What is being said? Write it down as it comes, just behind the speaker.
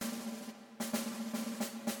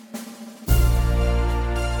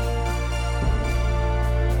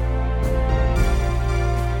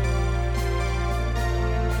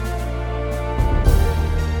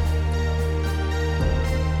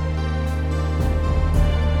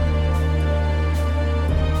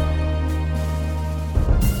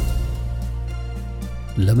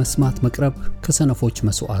ለመስማት መቅረብ ከሰነፎች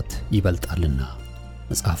መስዋዕት ይበልጣልና።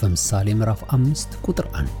 መጽሐፈ ምሳሌ ምዕራፍ 5 ቁጥር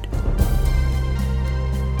 1።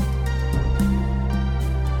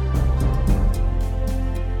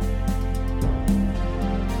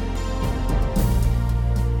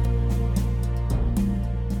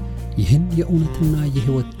 ይህን የእውነትና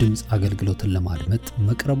የሕይወት ድምጽ አገልግሎትን ለማድመጥ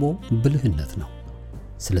መቅረቦ ብልህነት ነው።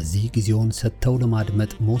 ስለዚህ ጊዜውን ሰጥተው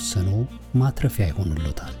ለማድመጥ መወሰኖ ማትረፊያ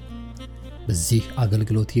ይሆንልዎታል። በዚህ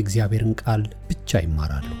አገልግሎት የእግዚአብሔርን ቃል ብቻ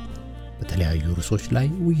ይማራሉ። በተለያዩ ርዕሶች ላይ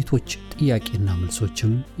ውይይቶች፣ ጥያቄና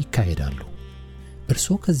መልሶችም ይካሄዳሉ።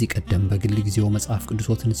 እርስዎ ከዚህ ቀደም በግል ጊዜው መጽሐፍ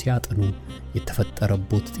ቅዱሶትን ሲያጠኑ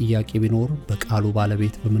የተፈጠረቦት ጥያቄ ቢኖር በቃሉ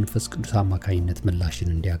ባለቤት በመንፈስ ቅዱስ አማካኝነት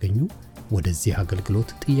ምላሽን እንዲያገኙ ወደዚህ አገልግሎት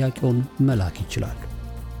ጥያቄውን መላክ ይችላሉ።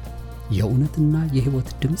 የእውነትና የሕይወት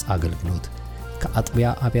ድምጽ አገልግሎት ከአጥቢያ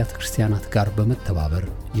አብያተ ክርስቲያናት ጋር በመተባበር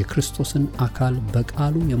የክርስቶስን አካል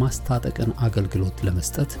በቃሉ የማስታጠቅን አገልግሎት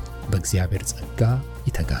ለመስጠት በእግዚአብሔር ጸጋ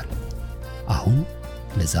ይተጋል። አሁን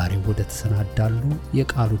ለዛሬው ወደ ተሰናዳሉ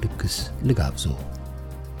የቃሉ ድግስ ልጋብዞ።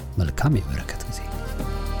 መልካም የበረከት ጊዜ።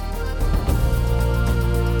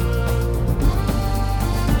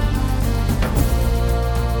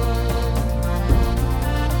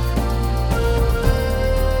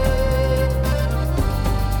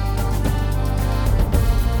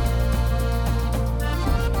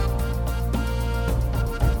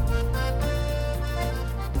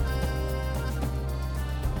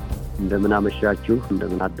 እንደምን አመሻችሁ፣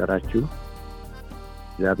 እንደምን አደራችሁ።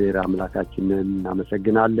 እግዚአብሔር አምላካችንን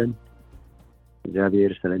እናመሰግናለን።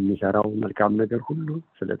 እግዚአብሔር ስለሚሰራው መልካም ነገር ሁሉ፣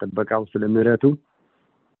 ስለተጠበቀው፣ ስለምህረቱ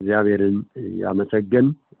እግዚአብሔርን ያመሰግን።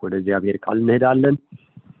 ወደ እግዚአብሔር ቃል እንሄዳለን።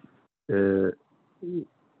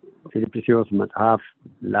 ፊልጵስዩስ መጽሐፍ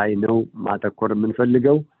ላይ ነው ማተኮር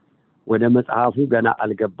የምንፈልገው። ወደ መጽሐፉ ገና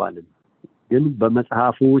አልገባንም፣ ግን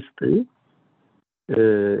በመጽሐፉ ውስጥ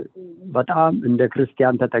በጣም እንደ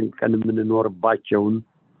ክርስቲያን ተጠንቀን የምንኖርባቸውን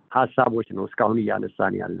ሐሳቦች ነው እስካሁን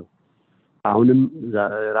እያነሳን ያለው። አሁንም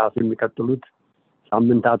ራሱ የሚቀጥሉት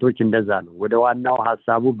ሳምንታቶች እንደዛ ነው። ወደ ዋናው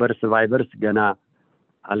ሐሳቡ በርስ ባይበርስ ገና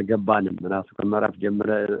አልገባንም። ራሱ ምዕራፍ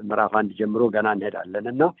 1 ጀምሮ ገና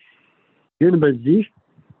እንሄዳለንና ግን በዚህ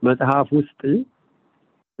መጽሐፍ ውስጥ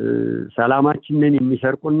ሰላማችንን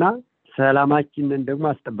የሚሰርቁና ሰላማችንን ደግሞ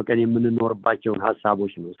አስጠብቀን የምንኖርባቸውን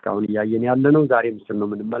ሐሳቦች ነው እስካሁን እያየን ያለነው። ዛሬም እሱን ነው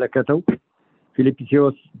የምንመለከተው።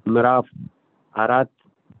 ፊልጵስዩስ ምዕራፍ 4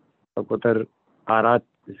 ቁጥር 4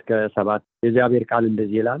 እስከ 7 የእግዚአብሔር ቃል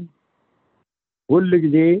እንደዚህ ይላል። ሁል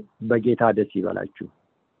ጊዜ በጌታ ደስ ይበላችሁ፣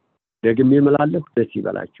 ደግሜ እላለሁ ደስ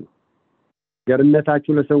ይበላችሁ።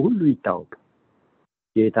 ገርነታችሁ ለሰው ሁሉ ይታወቅ፣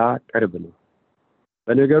 ጌታ ቅርብ ነው።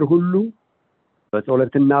 በነገር ሁሉ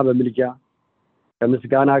በጸሎትና በምልጃ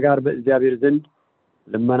ከምስጋና ጋር በእግዚአብሔር ዘንድ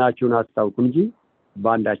ልመናችሁን አስታውቁ እንጂ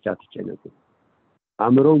በአንዳች አትጨነቁ።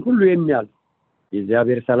 አእምሮን ሁሉ የሚያልፍ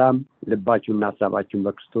የእግዚአብሔር ሰላም ልባችሁንና ሐሳባችሁን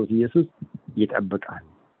በክርስቶስ ኢየሱስ ይጠብቃል።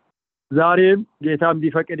 ዛሬም ጌታም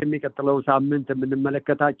ቢፈቅድ የሚቀጥለው ሳምንት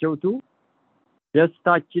የምንመለከታቸው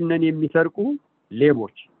ደስታችንን የሚሰርቁ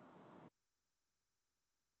ሌቦች፣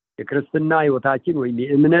 የክርስትና ሕይወታችን ወይም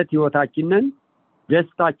የእምነት ሕይወታችንን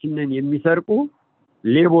ደስታችንን የሚሰርቁ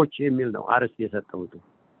ሌቦች የሚል ነው አርዕስት የሰጠሁት።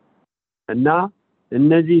 እና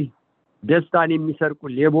እነዚህ ደስታን የሚሰርቁ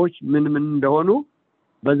ሌቦች ምን እንደሆኑ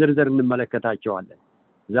በዝርዝር እንመለከታቸዋለን።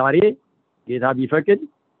 ዛሬ ጌታ ቢፈቅድ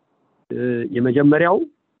የመጀመሪያው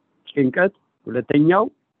ጭንቀት፣ ሁለተኛው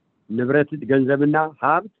ንብረት ገንዘብና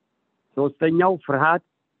ሀብት፣ ሶስተኛው ፍርሃት።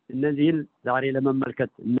 እነዚህን ዛሬ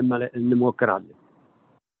ለመመልከት እንሞክራለን።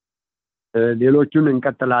 ሌሎቹን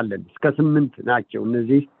እንቀጥላለን። እስከ 8 ናቸው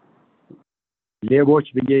እነዚህ ሌቦች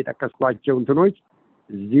ብዬ የጠቀስኳቸው እንትኖች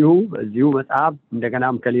እዚሁ መጽሐፍ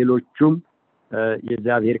እንደገናም ከሌሎቹም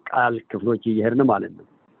የእግዚአብሔር ቃል ክፍሎች እየሄድን ማለት ነው።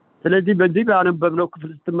 ስለዚህ በዚህ ባነበብነው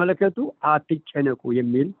ክፍል ስትመለከቱ አትጨነቁ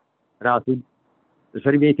የሚል ራሱ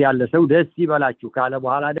እስር ቤት ያለ ሰው ደስ ይበላችሁ ካለ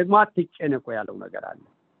በኋላ ደግሞ አትጨነቁ ያለው ነገር አለ።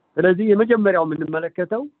 ስለዚህ የመጀመሪያው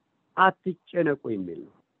የምንመለከተው አትጨነቁ የሚል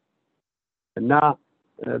ነው እና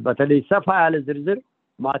በተለይ ሰፋ ያለ ዝርዝር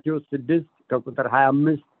ማቴዎስ 6 ከቁጥር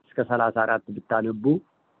 25 እስከ 34 ብታነቡ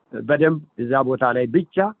በደንብ እዛ ቦታ ላይ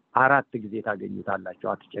ብቻ 4 ጊዜ ታገኙታላችሁ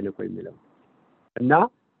አትጨነቁ የሚለው እና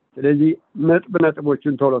ስለዚህ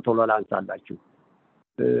ነጥቦችን ቶሎ ላንሳላችሁ።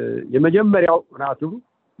 የመጀመሪያው ራሱ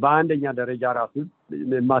በአንደኛ ደረጃ ራሱ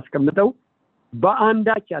ማስቀምጠው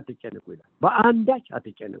በአንዳች አትጨነቁ ይላል። በአንዳች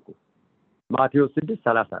አትጨነቁ ማቴዎስ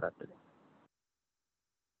 6:34 ላይ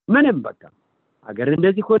ምንም በቃ ሀገር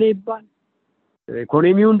እንደዚህ ሆነ ይባል፣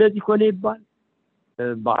 ኢኮኖሚው እንደዚህ ሆነ ይባል፣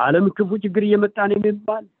 በዓለም ክፉ ችግር እየመጣ ነው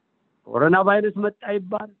የሚባል፣ ኮሮና ቫይረስ መጣ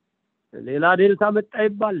ይባል፣ ሌላ ዴልታ መጣ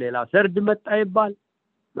ይባል፣ ሌላ ሰርድ መጣ ይባል፣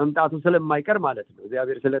 መምጣቱ ስለማይቀር ማለት ነው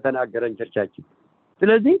እግዚአብሔር ስለተናገረን ቸርቻችን።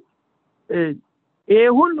 ስለዚህ ይሄ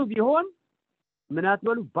ሁሉ ቢሆን ምን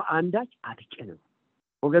አትበሉ፣ በአንዳች አትጨነቁ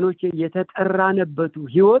ወገኖቼ። የተጠራነበቱ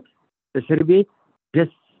ህይወት እስር ቤት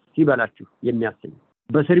ደስ ይበላችሁ የሚያሰኝ፣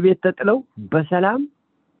 በእስር ቤት ተጥለው በሰላም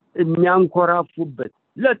የሚያንኮራፉበት፣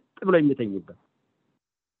 ለጥ ብለው የሚተኙበት፣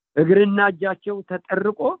 እግርና እጃቸው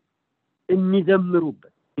ተጠርቆ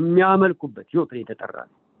የሚዘምሩበት የሚያመልኩበት ህይወት ነው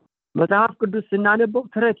የተጠራነው። መጽሐፍ ቅዱስ ስናነበው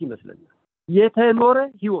ተረት ይመስለናል። የተኖረ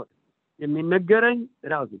ህይወት የሚነገረኝ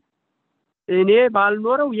ራሱ እኔ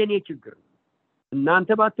ባልኖረው የኔ ችግር ነው፣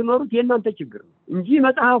 እናንተ ባትኖሩት የእናንተ ችግር ነው እንጂ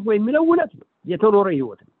መጽሐፉ የሚለው እውነት ነው፣ የተኖረ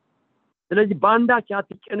ህይወት ነው። ስለዚህ በአንዳች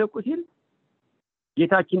አትጨነቁ ሲል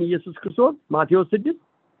ጌታችን ኢየሱስ ክርስቶስ ማቴዎስ 6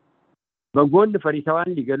 በጎን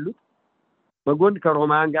ፈሪሳውያን ሊገሉት፣ በጎን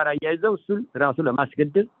ከሮማውያን ጋር አያይዘው እሱን ራሱ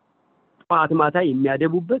ለማስገደል ጧት ማታ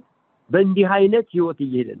የሚያደቡበት በእንዲህ አይነት ህይወት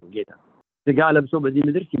እየሄደ ነው ጌታ ስጋ ለብሶ በዚህ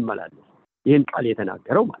ምድር ሲመላለስ ይህን ቃል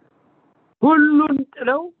የተናገረው ማለት ነው። ሁሉን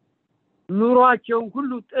ጥለው ኑሯቸውን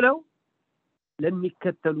ሁሉ ጥለው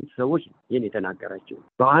ለሚከተሉት ሰዎች ይህን የተናገራቸው።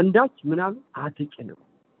 በአንዳች ምናምን አትጨነቁ።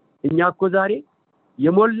 እኛ እኮ ዛሬ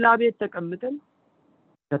የሞላ ቤት ተቀምጠን፣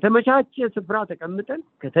 ከተመቻቸ ስፍራ ተቀምጠን፣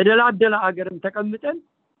 ከተደላደለ ሀገርም ተቀምጠን፣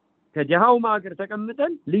 ከደሃው ሀገር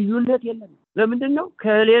ተቀምጠን ልዩነት የለም። ለምንድን ነው?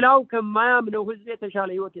 ከሌላው ከማያምነው ህዝብ የተሻለ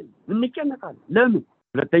ህይወት የለም። እንጨነቃለን። ለምን?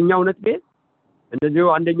 ሁለተኛው ነጥቤ እንደዚሁ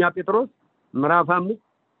አንደኛ ጴጥሮስ ምዕራፍ 5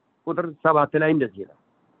 ቁጥር 7 ላይ እንደዚህ ይላል፣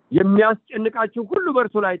 የሚያስጨንቃችሁ ሁሉ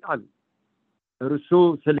በእርሱ ላይ ጣሉ፣ እርሱ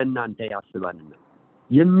ስለእናንተ ያስባልና።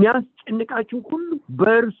 የሚያስጨንቃችሁ ሁሉ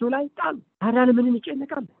በእርሱ ላይ ጣሉ። ታዲያ ለምን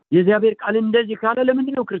እንጨነቃለን? የእግዚአብሔር ቃል እንደዚህ ካለ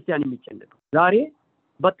ለምንድን ነው ክርስቲያን የሚጨነቀው? ዛሬ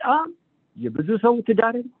በጣም የብዙ ሰው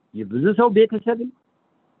ትዳርን፣ የብዙ ሰው ቤተሰብን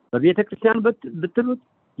በቤተ ክርስቲያን ብትሉት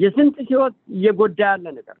የስንት ህይወት እየጎዳ ያለ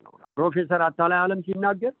ነገር ነው። ፕሮፌሰር አታላይ ዓለም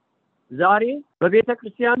ሲናገር ዛሬ በቤተ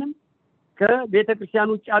ክርስቲያንም ከቤተ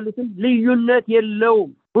ክርስቲያን ውጭ ያሉትን ልዩነት የለውም፣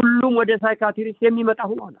 ሁሉም ወደ ሳይካትሪስት የሚመጣ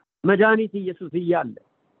ሆኗል። መድኃኒት ኢየሱስ እያለ፣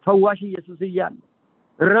 ፈዋሽ ኢየሱስ እያለ፣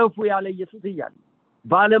 ረፉ ያለ ኢየሱስ እያለ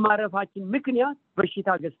ባለማረፋችን ምክንያት በሽታ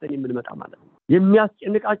ገዝተን የምንመጣ ማለት ነው።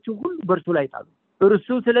 የሚያስጨንቃችሁ ሁሉ በእርሱ ላይ ጣሉ፣ እርሱ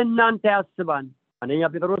ስለእናንተ ያስባል። አንደኛ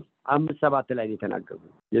ጴጥሮስ 5:7 ላይ የተናገረው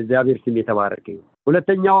የእግዚአብሔር ስም የተባረከ ይሁን።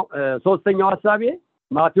 ሶስተኛው ሐሳቤ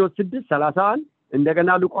ማቴዎስ 6:31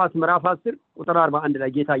 እንደገና ሉቃስ ምዕራፍ 10 ቁጥር 41 ላይ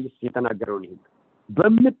ጌታ ኢየሱስ የተናገረው ነው።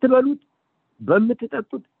 በምትበሉት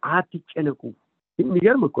በምትጠጡት አትጨነቁ።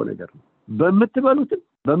 የሚገርም እኮ ነገር ነው። በምትበሉትም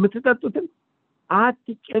በምትጠጡትም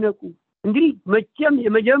አትጨነቁ። እንግዲህ መቼም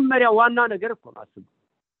የመጀመሪያ ዋና ነገር እኮ አስቡ፣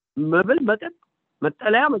 መብል፣ መጠጥ፣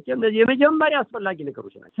 መጠለያ መቼም እነዚህ የመጀመሪያ አስፈላጊ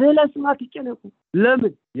ነገሮች ናቸው። ስለዚህ አትጨነቁ።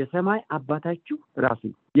 ለምን? የሰማይ አባታችሁ ራሱ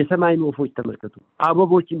የሰማይን ወፎች ተመልከቱ፣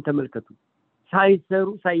 አበቦችን ተመልከቱ፣ ሳይሰሩ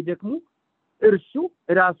ሳይደክሙ እርሱ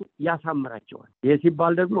ራሱ ያሳምራቸዋል። ይሄ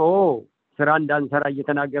ሲባል ደግሞ ስራ እንዳንሰራ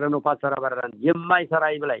እየተናገረ ነው ፓስተር አበራን። የማይሰራ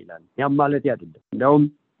ይብላ ይላል። ያም ማለት አይደለም። እንደውም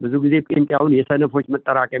ብዙ ጊዜ ጴንጤውን የሰነፎች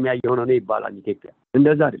መጠራቀሚያ እየሆነ ነው ይባላል። ኢትዮጵያ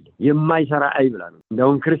እንደዛ አይደለም። የማይሰራ አይብላ ነው።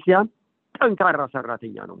 እንደውም ክርስቲያን ጠንካራ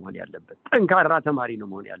ሰራተኛ ነው መሆን ያለበት። ጠንካራ ተማሪ ነው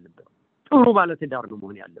መሆን ያለበት። ጥሩ ባለትዳር ነው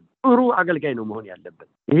መሆን ያለበት። ጥሩ አገልጋይ ነው መሆን ያለበት።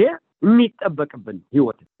 ይሄ የሚጠበቅብን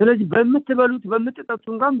ህይወት። ስለዚህ በምትበሉት በምትጠጡት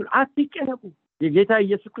እንኳን አትጨነቁ። የጌታ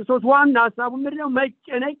ኢየሱስ ክርስቶስ ዋና ሐሳቡ ምንድነው?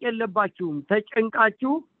 መጨነቅ የለባችሁም፣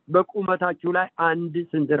 ተጨንቃችሁ በቁመታችሁ ላይ አንድ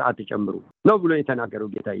ስንዝር አትጨምሩ ነው ብሎ የተናገረው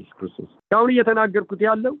ጌታ ኢየሱስ ክርስቶስ። አሁን እየተናገርኩት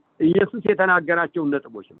ያለው ኢየሱስ የተናገራቸው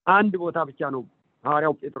ነጥቦች ነው። አንድ ቦታ ብቻ ነው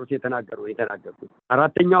ሐዋርያው ጴጥሮስ የተናገርኩት።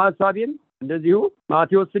 አራተኛው ሐሳቤን እንደዚሁ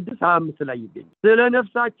ማቴዎስ 6:25 ላይ ይገኛል። ስለ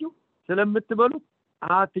ነፍሳችሁ ስለምትበሉት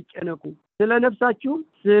አትጨነቁ፣ ስለ ነፍሳችሁ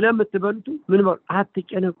ስለምትበሉት ምን በሉ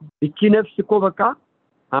አትጨነቁ። እቺ ነፍስ እኮ በቃ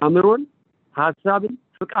አእምሮን፣ ሐሳብን፣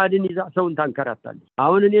 ፍቃድን ይዛ ሰውን ታንከራታለች።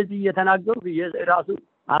 አሁን እኔ እዚህ እየተናገርኩ የራሱ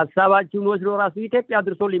ሐሳባችሁን ወስዶ ራሱ ኢትዮጵያ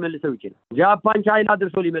ድርሶ ሊመልሰው ይችላል። ጃፓን፣ ቻይና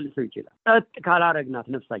ድርሶ ሊመልሰው ይችላል። ጸጥ ካላረግናት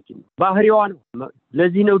ነፍሳችን ባህሪዋ ነው።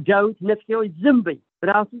 ለዚህ ነው ዳዊት ነፍሴ ሆይ ዝም በይ፣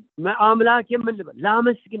 ራሱ አምላክ የምንበል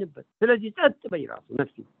ላመስግንበት። ስለዚህ ጸጥ በይ ራሱ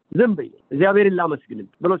ነፍሴ ዝም በይ፣ እግዚአብሔርን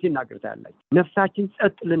ላመስግንበት ብሎ ሲናገር ታያላችሁ። ነፍሳችን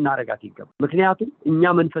ጸጥ ልናረጋት ይገባል። ምክንያቱም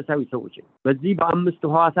እኛ መንፈሳዊ ሰዎች ነን። በዚህ በአምስት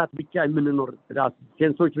ሕዋሳት ብቻ የምንኖር ራሱ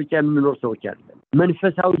ሴንሶች ብቻ የምንኖር ሰዎች አይደለም።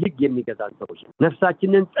 መንፈሳዊ ሕግ የሚገዛን ሰዎች ነን።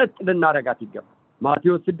 ነፍሳችንን ጸጥ ልናረጋት ይገባል።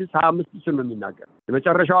 ማቴዎስ 6:25 ነው የሚናገረው።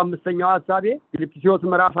 የመጨረሻው አምስተኛው ሐሳቤ ፊልጵስዩስ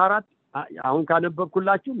ምዕራፍ 4 አሁን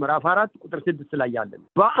ካነበብኩላችሁ ምዕራፍ 4 ቁጥር 6 ላይ ያለ ነው።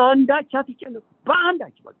 በአንዳች አትጨነቁ።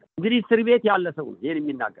 በአንዳች በቃ እንግዲህ እስር ቤት ያለ ሰው ነው ይሄን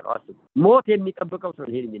የሚናገረው። አስቡ፣ ሞት የሚጠብቀው ሰው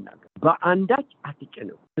ይሄን የሚናገረው። በአንዳች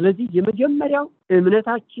አትጨነቁ። ስለዚህ የመጀመሪያው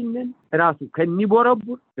እምነታችንን ራሱ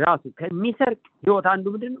ከሚቦረቡር ራሱ ከሚሰርቅ ህይወት አንዱ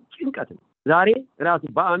ምንድነው? ጭንቀት ነው። ዛሬ ራሱ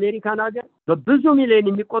በአሜሪካን ሀገር በብዙ ሚሊዮን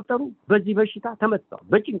የሚቆጠሩ በዚህ በሽታ ተመትተዋል፣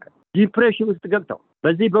 በጭንቀት ዲፕሬሽን ውስጥ ገብተዋል።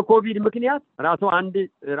 በዚህ በኮቪድ ምክንያት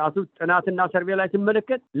ራሱ ጥናትና ሰርቬይ ላይ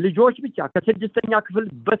ሲመለከት ልጆች ብቻ ከ6ኛ ክፍል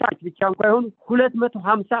በታች ብቻ እንኳን የሆኑ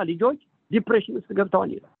 250 ልጆች ዲፕሬሽን ውስጥ ገብተዋል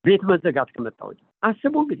ይላል። ቤት መዘጋት ከመጣው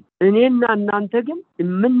አስቡ። እንግዲህ እኔና እናንተ ግን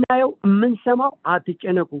የምናየው የምንሰማው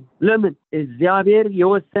አትጨነቁ። ለምን? እግዚአብሔር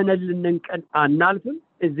የወሰነልንን ቀን አናልፍም።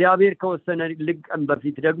 እግዚአብሔር ከወሰነልን ቀን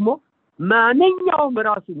በፊት ደግሞ ማንኛውም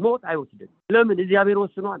ራሱ ሞት አይወስድም። ለምን? እግዚአብሔር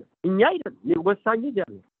ወስኗል፣ እኛ አይደለም ወሳኝ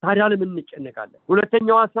እግዚአብሔር። ታዲያ ለምን እንጨነቃለን?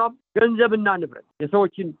 ሁለተኛው ሐሳብ ገንዘብና ንብረት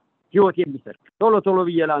የሰዎችን ህይወት የሚሰርቅ። ቶሎ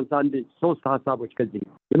ብዬ ላንሳ አንድ 3 ሐሳቦች ከዚህ።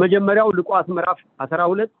 የመጀመሪያው ሉቃስ ምዕራፍ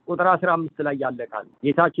 12 ቁጥር 15 ላይ ያለ ቃል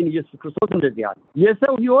ጌታችን ኢየሱስ ክርስቶስ እንደዚህ አለ፣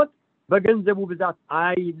 የሰው ህይወት በገንዘቡ ብዛት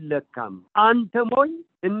አይለካም። አንተ ሞኝ፣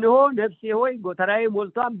 እነሆ ነፍሴ ሆይ ጎተራዬ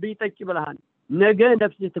ሞልቷን ብይ ጠጪ ብለሃል፣ ነገ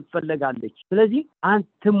ነፍስህ ትፈለጋለች። ስለዚህ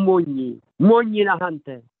አንተ ሞኝ ነህ።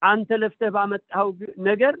 አንተ ለፍተህ ባመጣው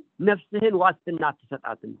ነገር ነፍስህን ዋስትና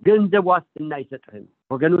አትሰጣትም። ገንዘብ ዋስትና አይሰጥህም።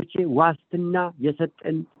 ወገኖቼ ዋስትና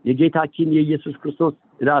የሰጠን የጌታችን የኢየሱስ ክርስቶስ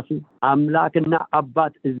ራሱ አምላክና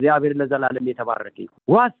አባት እግዚአብሔር ለዘላለም የተባረከ ይሁን።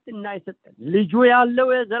 ዋስትና የሰጠን ልጁ ያለው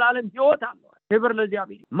የዘላለም ህይወት አለው። ክብር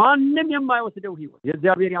ለእግዚአብሔር። ማንም የማይወስደው ህይወት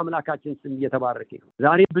የእግዚአብሔር አምላካችን ስም የተባረከ ይሁን።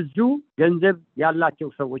 ዛሬ ብዙ ገንዘብ ያላቸው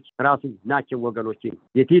ሰዎች ራሱ ናቸው ወገኖቼ።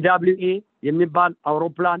 የቲደብሊውኤ የሚባል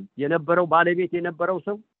አውሮፕላን የነበረው ባለቤት የነበረው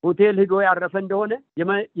ሰው ሆቴል ሄዶ ያረፈ እንደሆነ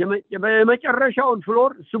የመጨረሻውን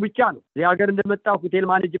ፍሎር እሱ ብቻ ነው። እዚህ ሀገር እንደመጣው ሆቴል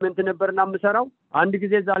ማኔጅመንት ነበርና የምሰራው። አንድ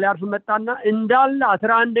ጊዜ እዛ ሊያርፍ መጣና እንዳለ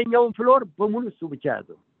 11ኛውን ፍሎር በሙሉ እሱ ብቻ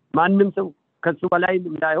ያዘው። ማንም ሰው ከሱ በላይ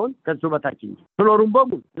እንዳይሆን ከሱ በታች እንጂ ፍሎሩን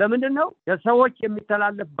በሙሉ። ለምንድን ነው? የሰዎች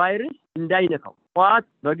የሚተላለፍ ቫይረስ እንዳይነካው። ጧት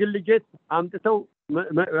በግል ጄት አምጥተው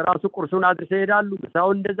ራሱ ቁርሱን አድርሰው ይሄዳሉ። ሰው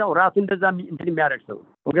እንደዛው ራሱ እንደዛ እንትን የሚያደርግ ሰው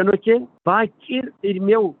ወገኖቼ፣ በአጭር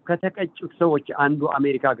እድሜው ከተቀጩት ሰዎች አንዱ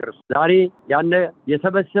አሜሪካ ሀገር ዛሬ ያነ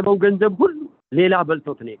የሰበሰበው ገንዘብ ሁሉ ሌላ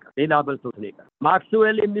በልቶት ነው የቀረ።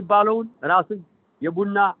 ማክስዌል የሚባለውን ራሱ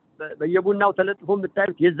በየቡናው ተለጥፎ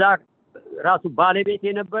የምታዩት የዛ ራሱ ባለቤት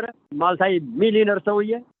የነበረ ማልታይ ሚሊዮነር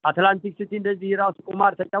ሰውዬ አትላንቲክ ሲቲ እንደዚህ ራሱ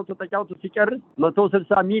ቁማር ተጫውቶ ሲጨርስ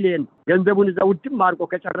 160 ሚሊዮን ገንዘቡን እዛው ውድም አድርጎ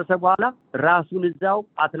ከጨረሰ በኋላ ራሱን እዛው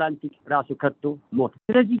አትላንቲክ ራሱ ከቶ ሞተ።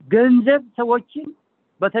 ስለዚህ ገንዘብ ሰዎችን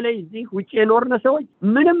በተለይ እዚህ ውጪ የኖርነ ሰዎች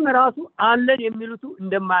ምንም ራሱ አለን የሚሉት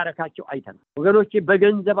እንደማያረካቸው አይተናል ወገኖቼ።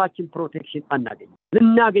 በገንዘባችን ፕሮቴክሽን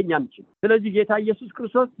ልናገኝ አንችልም። ስለዚህ ጌታ ኢየሱስ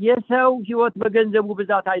ክርስቶስ የሰው ህይወት በገንዘቡ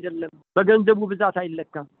ብዛት አይደለም፣ በገንዘቡ ብዛት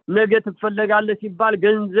አይለካም። ነገ ትፈለጋለህ ሲባል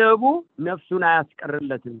ገንዘቡ ነፍሱን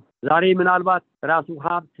አያስቀርለትም። ዛሬ ምናልባት ራሱ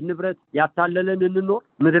ሀብት ንብረት ያታለለን እንኖር፣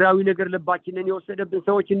 ምድራዊ ነገር ልባችንን የወሰደብን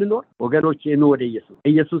ሰዎች እንኖር። ወገኖቼ ወደ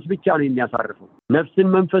ኢየሱስ ብቻ ነው የሚያሳርፈው። ነፍስን፣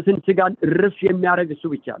 መንፈስን፣ ስጋን እርፍ የሚያደርግ እሱ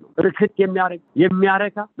ብቻ ነው። ርክት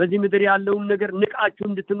የሚያረካ በዚህ ምድር ያለውን ነገር ንቃችሁ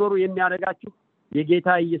እንድትኖሩ የሚያደርጋችሁ የጌታ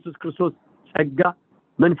ኢየሱስ ክርስቶስ ጸጋ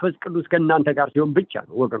መንፈስ ቅዱስ ከእናንተ ጋር ሲሆን ብቻ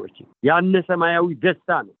ነው ወገኖቼ። ያነ ሰማያዊ ደስታ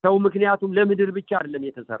ነው። ሰው ምክንያቱም ለምድር ብቻ አይደለም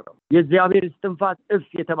የተሰራው፣ የእግዚአብሔር እስትንፋስ እፍ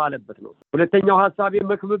የተባለበት ነው። ሁለተኛው ሐሳቤ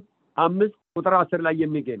መክብብ 5 ቁጥር 10 ላይ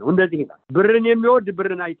የሚገኝ ነው። እንደዚህ ይላል፣ ብርን የሚወድ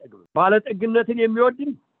ብርን አይጠግብም፣ ባለጠግነትን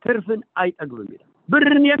የሚወድም ትርፍን አይጠግብም ይላል።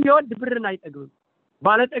 ብርን የሚወድ ብርን አይጠግብም፣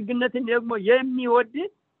 ባለጠግነትን ደግሞ የሚወድ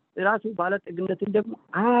ራሱ ባለጠግነትን ደግሞ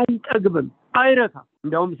አይጠግብም፣ አይረካ።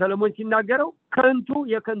 እንዲያውም ሰለሞን ሲናገረው ከንቱ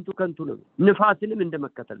ነው፣ ንፋስንም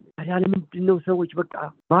እንደመከተል ነው። ታዲያ ለምንድን ነው ሰዎች በቃ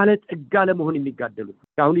ባለጠጋ ለመሆን የሚጋደሉት?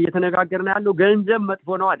 አሁን እየተነጋገርን ያለው ገንዘብ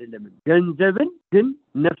መጥፎ ነው አይደለም። ገንዘብን ግን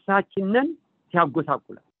ነፍሳችንን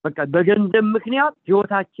ሲያጎሳቁላል፣ በቃ በገንዘብ ምክንያት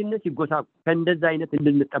ህይወታችንን ሲጎሳቁል ከእንደዛ አይነት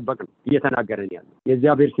እንድንጠበቅ ነው እየተናገርን ያለው።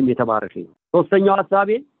 የእግዚአብሔር ስም የተባረከ ነው። ሶስተኛው ሐሳቤ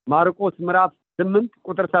ማርቆስ ምዕራፍ 8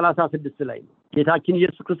 ቁጥር 36 ላይ ነው። ጌታችን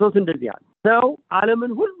ኢየሱስ ክርስቶስ እንደዚህ አለ፣ ሰው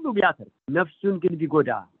ዓለምን ሁሉ ቢያተርፍ ነፍሱን ግን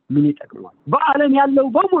ቢጎዳ ምን ይጠቅመዋል? በዓለም ያለው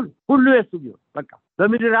በሙሉ ሁሉ የሱ ቢሆን፣ በቃ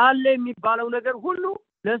በምድር አለ የሚባለው ነገር ሁሉ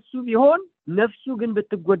ለሱ ቢሆን ነፍሱ ግን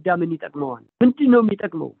ብትጎዳ ምን ይጠቅመዋል? ምንድን ነው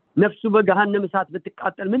የሚጠቅመው? ነፍሱ በገሃነም እሳት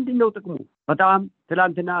ብትቃጠል ምንድን ነው ጥቅሙ? በጣም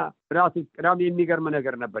ትላንትና ራሱ ቅዳሜ የሚገርም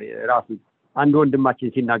ነገር ነበር። ራሱ አንድ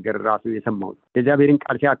ወንድማችን ሲናገር ራሱ የሰማሁት የእግዚአብሔርን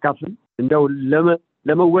ቃል ሲያካፍል እንደው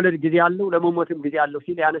ለመወለድ ጊዜ አለው ለመሞትም ጊዜ አለው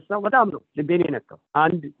ሲል ያነሳው በጣም ነው ልቤን የነካው።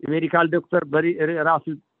 አንድ ሜዲካል ዶክተር ራሱ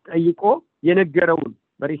ጠይቆ የነገረውን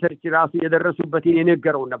በሪሰርች ራሱ የደረሱበትን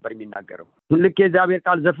የነገረውን ነበር የሚናገረው። ልክ የእግዚአብሔር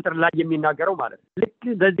ቃል ዘፍጥረት ላይ የሚናገረው ማለት ነው። ልክ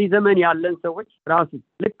በዚህ ዘመን ያለን ሰዎች ራሱ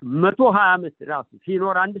ልክ 120 ዓመት ራሱ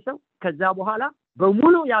ሲኖር አንድ ሰው ከዛ በኋላ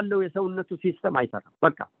በሙሉ ያለው የሰውነቱ ሲስተም አይሰራም።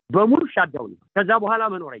 በቃ በሙሉ ሻዳውን ከዛ በኋላ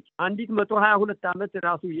መኖር አይችልም። አንዲት 122 ዓመት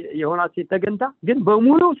ራሱ የሆናት ሴት ተገንታ ግን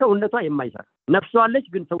በሙሉ ሰውነቷ የማይሰራ ነፍሷ አለች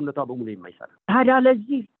ግን ሰውነቷ በሙሉ የማይሰራ። ታዲያ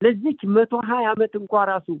ለዚች 120 ዓመት እንኳን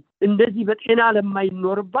ራሱ እንደዚህ በጤና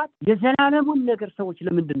ለማይኖርባት የዘላለሙን ነገር ሰዎች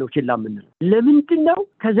ለምንድን ነው ችላ የምንለው? ለምንድን ነው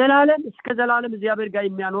ከዘላለም እስከ ዘላለም እግዚአብሔር ጋር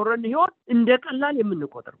የሚያኖረን ህይወት እንደ ቀላል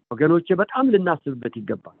የምንቆጥረው? ወገኖቼ በጣም ልናስብበት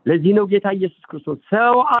ይገባል። ለዚህ ነው ጌታ ኢየሱስ ክርስቶስ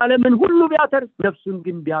ሰው ዓለምን ሁሉ ቢያተርፍ ነፍሱን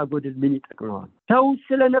ግን ቢያጎድል ምን ይጠቅመዋል? ሰው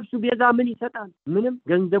ስለ ነፍሱ ቤዛ ምን ይሰጣል? ምንም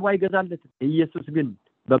ገንዘቡ አይገዛለትም። ኢየሱስ ግን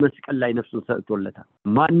በመስቀል ላይ ነፍሱን ሰጥቶለታል።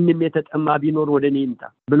 ማንም የተጠማ ቢኖር ወደ እኔ ይምጣ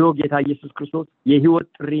ብሎ ጌታ ኢየሱስ ክርስቶስ የህይወት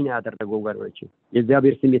ጥሪ ነው ያደረገው። ወገኖቼ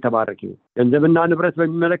የእግዚአብሔር ስም የተባረከ ይሁን። ገንዘብና ንብረት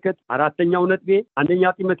በሚመለከት አራተኛው ነጥቤ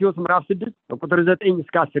አንደኛ ጢሞቴዎስ ምዕራፍ 6 ቁጥር 9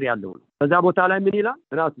 እስከ 10 ያለው ነው። በዛ ቦታ ላይ ምን ይላል?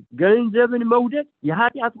 ራሱ ገንዘብን መውደድ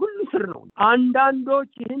የኃጢአት ሁሉ ስር ነው።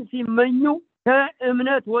 አንዳንዶች ይህን ሲመኙ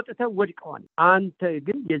ከእምነት ወጥተው ወድቀዋል። አንተ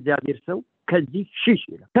ግን የእግዚአብሔር ሰው ከዚህ ሽሽ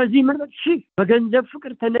ይላል። ከዚህ ምርጥ ሽሽ በገንዘብ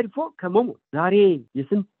ፍቅር ተነድፎ ከመሞት። ዛሬ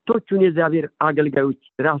የስንቶቹን የእግዚአብሔር አገልጋዮች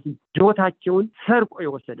ራሱ ህይወታቸውን ሰርቆ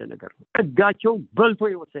የወሰደ ነገር ነው። ጸጋቸውን በልቶ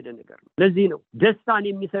የወሰደ ነገር ነው። ለዚህ ነው ደስታን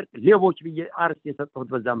የሚሰርቅ ሌቦች ብዬ አርዕስት የሰጠሁት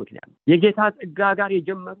በዛ ምክንያት ነው። የጌታ ጸጋ ጋር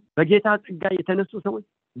የጀመሩ በጌታ ጸጋ የተነሱ ሰዎች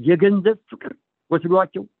የገንዘብ ፍቅር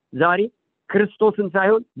ወስዷቸው ዛሬ ክርስቶስን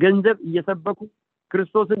ሳይሆን ገንዘብ እየሰበኩ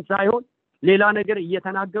ክርስቶስን ሳይሆን ሌላ ነገር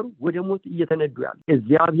እየተናገሩ ወደ ሞት እየተነዱ ያሉ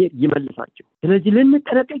እግዚአብሔር ይመልሳቸው። ስለዚህ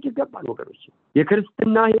ልንጠነቀቅ ይገባል ወገኖች።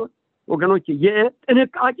 የክርስትና ህይወት ወገኖች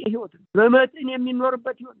የጥንቃቄ ህይወት፣ በመጠን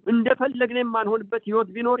የሚኖርበት ህይወት፣ እንደፈለግን የማንሆንበት ህይወት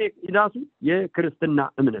ቢኖር ራሱ የክርስትና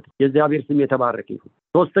እምነት። የእግዚአብሔር ስም የተባረከ ይሁን።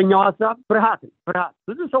 ሶስተኛው ሐሳብ ፍርሃት።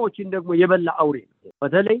 ብዙ ሰዎችን ደግሞ የበላ አውሬ ነው።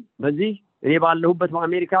 በተለይ በዚህ እኔ ባለሁበት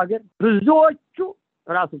በአሜሪካ ሀገር ብዙዎቹ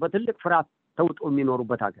ራሱ በትልቅ ፍርሃት ተውጦ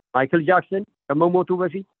የሚኖሩበት ሀገር። ማይክል ጃክሰን ከመሞቱ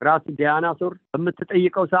በፊት ራሱ ዲያና ሶር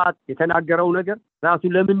በምትጠይቀው ሰዓት የተናገረው ነገር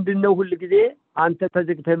ራሱ ለምንድን ነው ሁሉ ጊዜ አንተ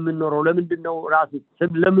ተዘግተህ የምንኖረው? ለምንድን ነው ራሱ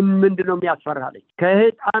ምንድን ነው የሚያስፈራለች?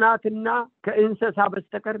 ከህፃናትና ከእንስሳ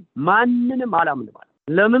በስተቀር ማንንም አላምንም አለ።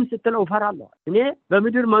 ለምን ስትለው እፈራለሁ። እኔ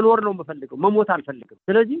በምድር መኖር ነው የምፈልገው፣ መሞት አልፈልግም።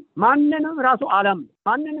 ስለዚህ ማንንም ራሱ አላምንም።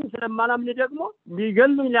 ማንንም ስለማላምን ደግሞ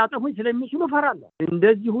ሊገሉኝ ሊያጠፉኝ ስለሚችሉ እፈራለሁ።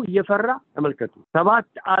 እንደዚሁ እየፈራ ተመልከቱ። 7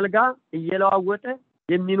 አልጋ እየለዋወጠ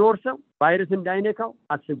የሚኖር ሰው ቫይረስ እንዳይነካው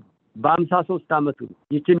አስቡ። በ53 ዓመቱ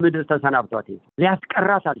ይችን ምድር ተሰናብቷት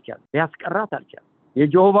ሊያስቀራት አልቻለም።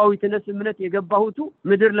 የጆሆባ ዊትነስ እምነት የገባሁት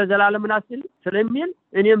ምድር ለዘላለም ናስል ስለሚል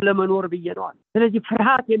እኔም ለመኖር ብዬ ነው አለ። ስለዚህ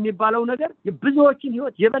ፍርሃት የሚባለው ነገር የብዙዎችን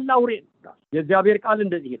ህይወት የበላ አውሬ ነው። የእግዚአብሔር ቃል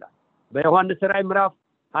እንደዚህ ይላል በዮሐንስ ራዕይ ምዕራፍ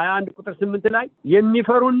 21 ቁጥር 8 ላይ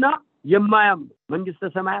የሚፈሩና የማያምኑ መንግስተ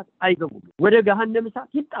ሰማያት አይገቡም፣ ወደ ገሃነመ እሳት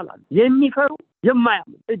ይጣላሉ። የሚፈሩ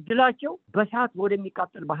የማያምኑ እድላቸው በእሳት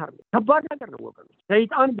ወደሚቃጠል ባህር ነው። ከባድ ነገር ነው ወገኖች።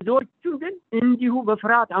 ሰይጣን ብዙዎቹ ግን እንዲሁ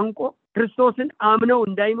በፍርሃት አንቆ ክርስቶስን አምነው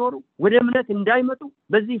እንዳይኖሩ ወደ እምነት እንዳይመጡ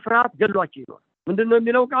በዚህ ፍርሃት ገሏቸው ይኖራል። ምንድነው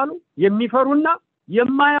የሚለው ቃሉ? የሚፈሩና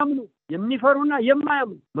የማያምኑ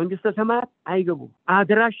መንግስተ ሰማያት አይገቡም፣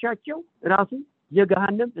 አድራሻቸው ራሱ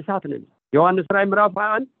የገሃነም እሳት ነው። ዮሐንስ ራዕይ ምዕራፍ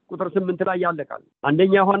 21 ቁጥር 8 ላይ ያለቃል።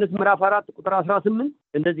 አንደኛ ዮሐንስ ምዕራፍ 4 ቁጥር 18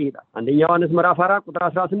 እንደዚህ ይላል። አንደኛ ዮሐንስ ምዕራፍ 4 ቁጥር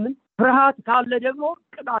 18 ፍርሃት ካለ ደግሞ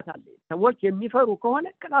ቅጣት አለ። ሰዎች የሚፈሩ ከሆነ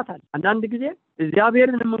ቅጣት አለ። አንዳንድ ጊዜ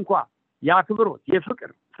እግዚአብሔርንም እንኳን የአክብሮት የፍቅር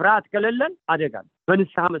ፍርሃት ከሌለን አደጋል።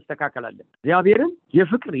 በንስሐ መስተካከል አለን። እግዚአብሔርን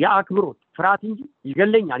የፍቅር የአክብሮት ፍርሃት እንጂ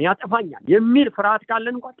ይገለኛል ያጠፋኛል የሚል ፍርሃት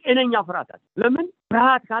ካለን እንኳን ጤነኛ ፍርሃት አለ። ለምን?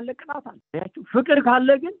 ፍርሃት ካለ ቅጣት አለ። ያችሁ ፍቅር ካለ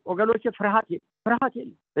ግን ወገኖች ፍርሃት የለም።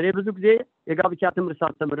 እኔ ብዙ ጊዜ የጋብቻ ትምህርት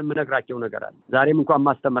ሳስተምር የምነግራቸው ነገር አለ። ዛሬም እንኳን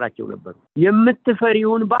ማስተምራቸው ነበሩ።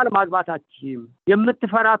 የምትፈሪውን ባል ማግባታችሁም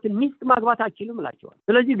የምትፈራትን ሚስት ማግባታችሁም እላቸዋል።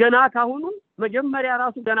 ስለዚህ ገና ካሁኑ መጀመሪያ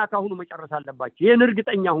ራሱ ገና ካሁኑ መጨረስ አለባችሁ። ይህን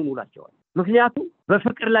እርግጠኛ ሁኑ እላቸዋል። ምክንያቱም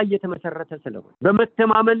በፍቅር ላይ የተመሰረተ ስለሆነ፣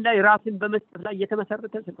 በመተማመን ላይ ራስን በመስጠት ላይ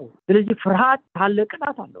የተመሰረተ ስለሆነ። ስለዚህ ፍርሃት ካለ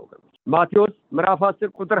ቅጣት አለው። ማቴዎስ ምዕራፍ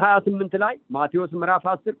 10 ቁጥር 28 ላይ ማቴዎስ ምዕራፍ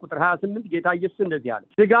 10 ቁጥር 28 ጌታ ኢየሱስ እንደዚህ አለ፣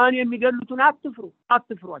 ስጋን የሚገሉትን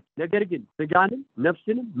አትፍሯቸው፣ ነገር ግን ስጋንም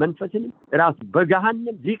ነፍስንም መንፈስንም ራሱ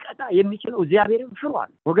በገሃነም ሊቀጣ የሚችለው እግዚአብሔርን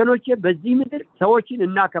ፍሯል። ወገኖቼ በዚህ ምድር ሰዎችን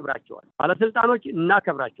እናከብራቸዋል፣ ባለስልጣኖችን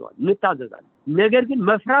እናከብራቸዋል፣ እንታዘዛለን። ነገር ግን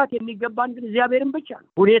መፍራት የሚገባን ግን እግዚአብሔርን ብቻ ነው።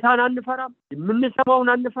 ሁኔታን አንፈራም፣ የምንሰማውን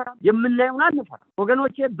አንፈራም፣ የምናየውን አንፈራም።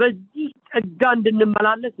 ወገኖቼ በዚህ ጸጋ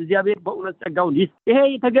እንድንመላለስ እግዚአብሔር በእውነት ጸጋውን ይስጥ። ይሄ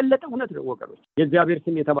የተገለጠ እውነት ነው ወገኖች። የእግዚአብሔር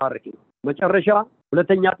ስም የተባረከ ነው። መጨረሻ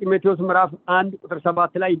ሁለተኛ ጢሞቴዎስ ምዕራፍ 1 ቁጥር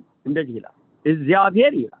 7 ላይ እንደዚህ ይላል፣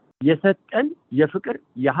 እግዚአብሔር ይላል የሰጠን የፍቅር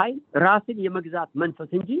የኃይል ራስን የመግዛት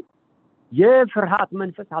መንፈስ እንጂ የፍርሃት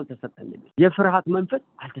መንፈስ አልተሰጠንም። የፍርሃት መንፈስ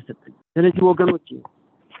አልተሰጠንም። ስለዚህ ወገኖች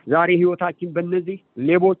ዛሬ ህይወታችን በእነዚህ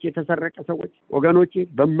ሌቦች የተሰረቀ ሰዎች ወገኖች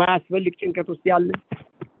በማያስፈልግ ጭንቀት ውስጥ ያለን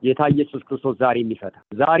ጌታ ኢየሱስ ክርስቶስ ዛሬም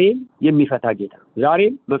የሚፈታ ጌታ፣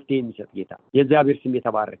 ዛሬም መፍትሄ የሚሰጥ ጌታ። የእግዚአብሔር ስም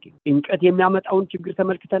የተባረከ። ጭንቀት የሚያመጣውን ችግር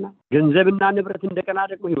ተመልክተናል። ገንዘብና ንብረት እንደገና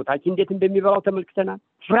ደግሞ ህይወታችን እንዴት እንደሚበላው ተመልክተናል።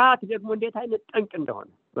 ፍርሃት ደግሞ እንዴት አይነት ጠንቅ እንደሆነ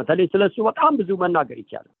በተለይ ስለሱ በጣም ብዙ መናገር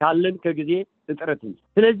ይቻላል ካለን ከጊዜ እጥረት እንጂ።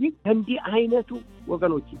 ስለዚህ እንዲህ አይነቱ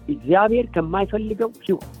ወገኖች እግዚአብሔር ከማይፈልገው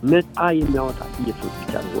ህይወት ነፃ የሚያወጣ ኢየሱስ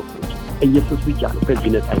ብቻ ነው ወገኖች። ኢየሱስ ብቻ ነው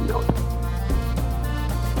ከዚህ ነፃ የሚያወጣ።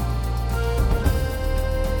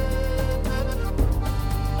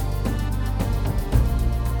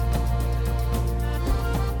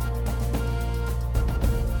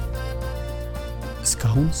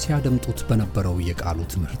 እስካሁን ሲያደምጡት በነበረው የቃሉ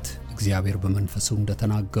ትምህርት እግዚአብሔር በመንፈሱ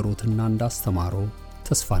እንደተናገሩትና እንዳስተማረው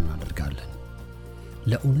ተስፋ እናደርጋለን።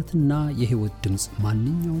 ለእውነትና የሕይወት ድምጽ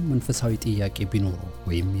ማንኛውም መንፈሳዊ ጥያቄ ቢኖሩ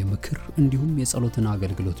ወይም የምክር እንዲሁም የጸሎትን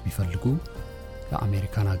አገልግሎት ቢፈልጉ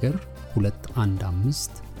ለአሜሪካን ሀገር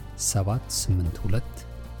 215 782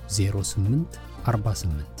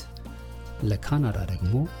 0848 ለካናዳ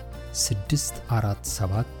ደግሞ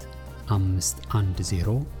 647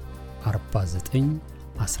 510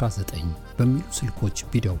 4919 በሚሉ ስልኮች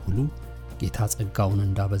ቢደውሉ ጌታ ጸጋውን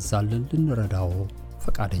እንዳበዛልን ልንረዳው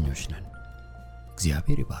ፈቃደኞች ነን።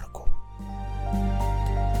 እግዚአብሔር ይባርክ።